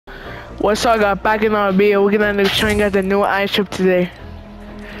What's up, guys? Back in our video, we're gonna try and get the new ice shop today.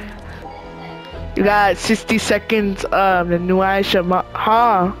 You got 60 seconds of the new ice shop,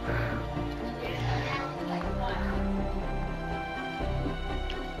 huh?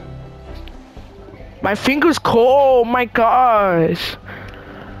 My finger's cold, my gosh.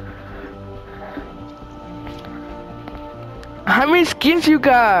 How many skins you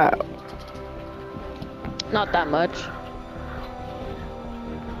got? Not that much.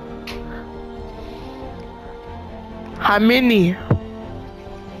 How many?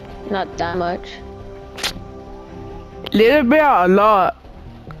 Not that much. Little bit or a lot?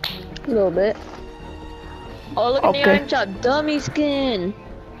 A little bit. Oh, look at the Okay. orange shot dummy skin.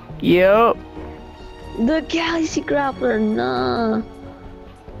 Yep. The Galaxy Grappler, nah.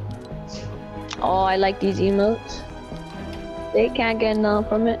 Oh, I like these emotes. They can't get enough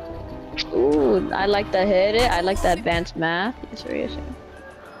from it. Ooh, I like the hit it. I like the advanced math. Yes, sir, yes, sir.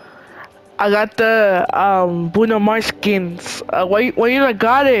 I got the Bruno Mars skins. Why you not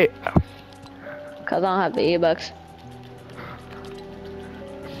got it? Cause I don't have the E-Bucks.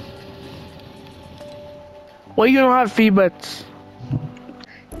 Why you don't have V-Bucks?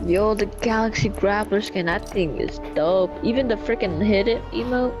 Yo, the Galaxy Grappler skin, that thing is dope. Even the freaking hit it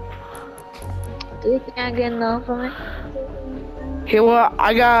emote. They can't get enough from it. Hey, well,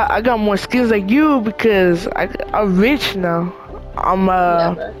 I got more skins like you because I'm rich now. I'm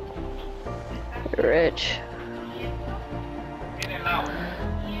Yeah, bro. You're rich.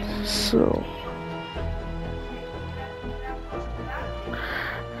 So.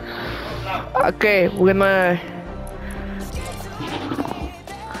 Okay, we're gonna.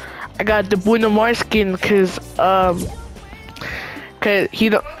 I got the Bruno Mars skin cause he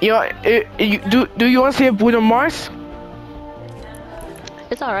don't. Do you want to see a Bruno Mars?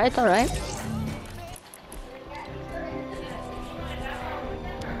 It's alright, it's alright.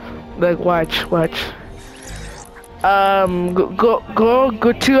 Like watch. Go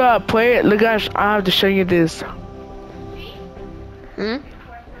to play it. Look, guys, I have to show you this. Hmm?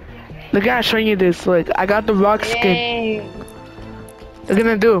 Look, I'm showing you this. Like, I got the rock skin. Dang. What you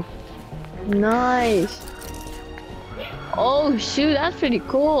gonna do? Nice. Oh shoot, that's pretty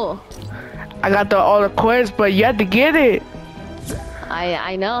cool. I got all the quests, but you have to get it.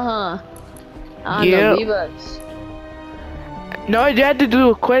 I know, huh? I Yeah. know V-Bucks. No, you have to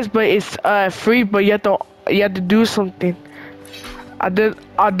do a quest, but it's free. But you have to do something. I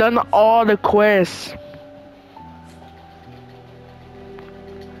done all the quests.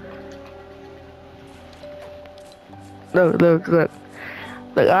 Look.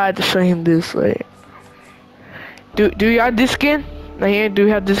 I had to show him this. Like, do you have this skin? Right here? Do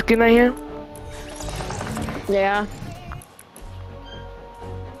you have this skin right here? Yeah.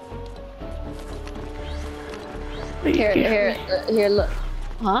 Here, look.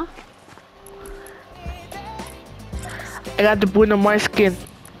 Huh? I got the Bruno Mars skin.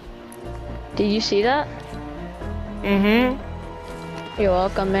 Did you see that? Mm-hmm. You're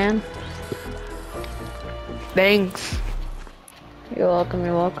welcome, man. Thanks. You're welcome,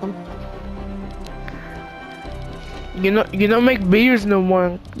 you're welcome. You don't make videos no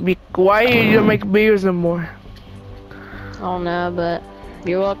more. Why you don't make videos no more? I don't know, but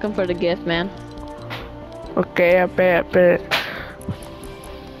you're welcome for the gift, man. Okay, I bet.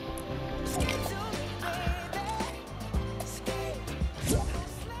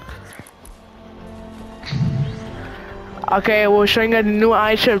 Okay, we're showing at the new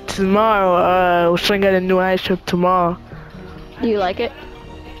ice shop tomorrow. We're showing at the new ice shop tomorrow. Do you like it?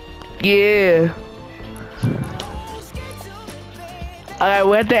 Yeah. Alright,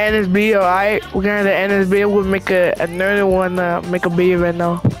 we're at the end of this video, alright? We're gonna end this video. We'll make another one, make a video right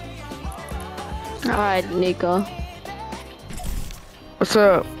now. Alright, Nico. What's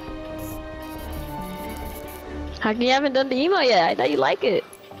up? How come you haven't done the emo yet? I thought you like it.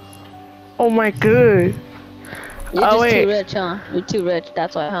 Oh my god. You're Oh, just wait. too rich, huh? You're too rich,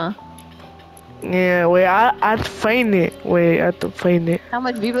 that's why, huh? Yeah, wait, I have to find it. Wait, I have to find it. How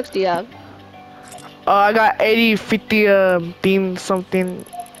much V-Bucks do you have? I got 80, 50, theme something.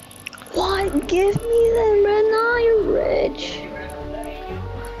 What? Give me them, bro. Nah, you're rich.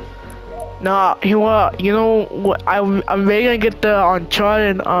 Nah, you know what? I'm really gonna get the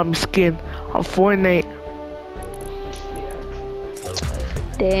Uncharted skin on Fortnite.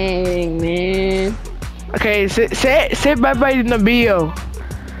 Dang, man. Okay, say bye bye in the video.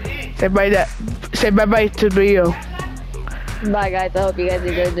 Say bye to the video. Bye, guys. I hope you guys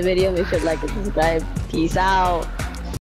enjoyed the video. Make sure to like and subscribe. Peace out.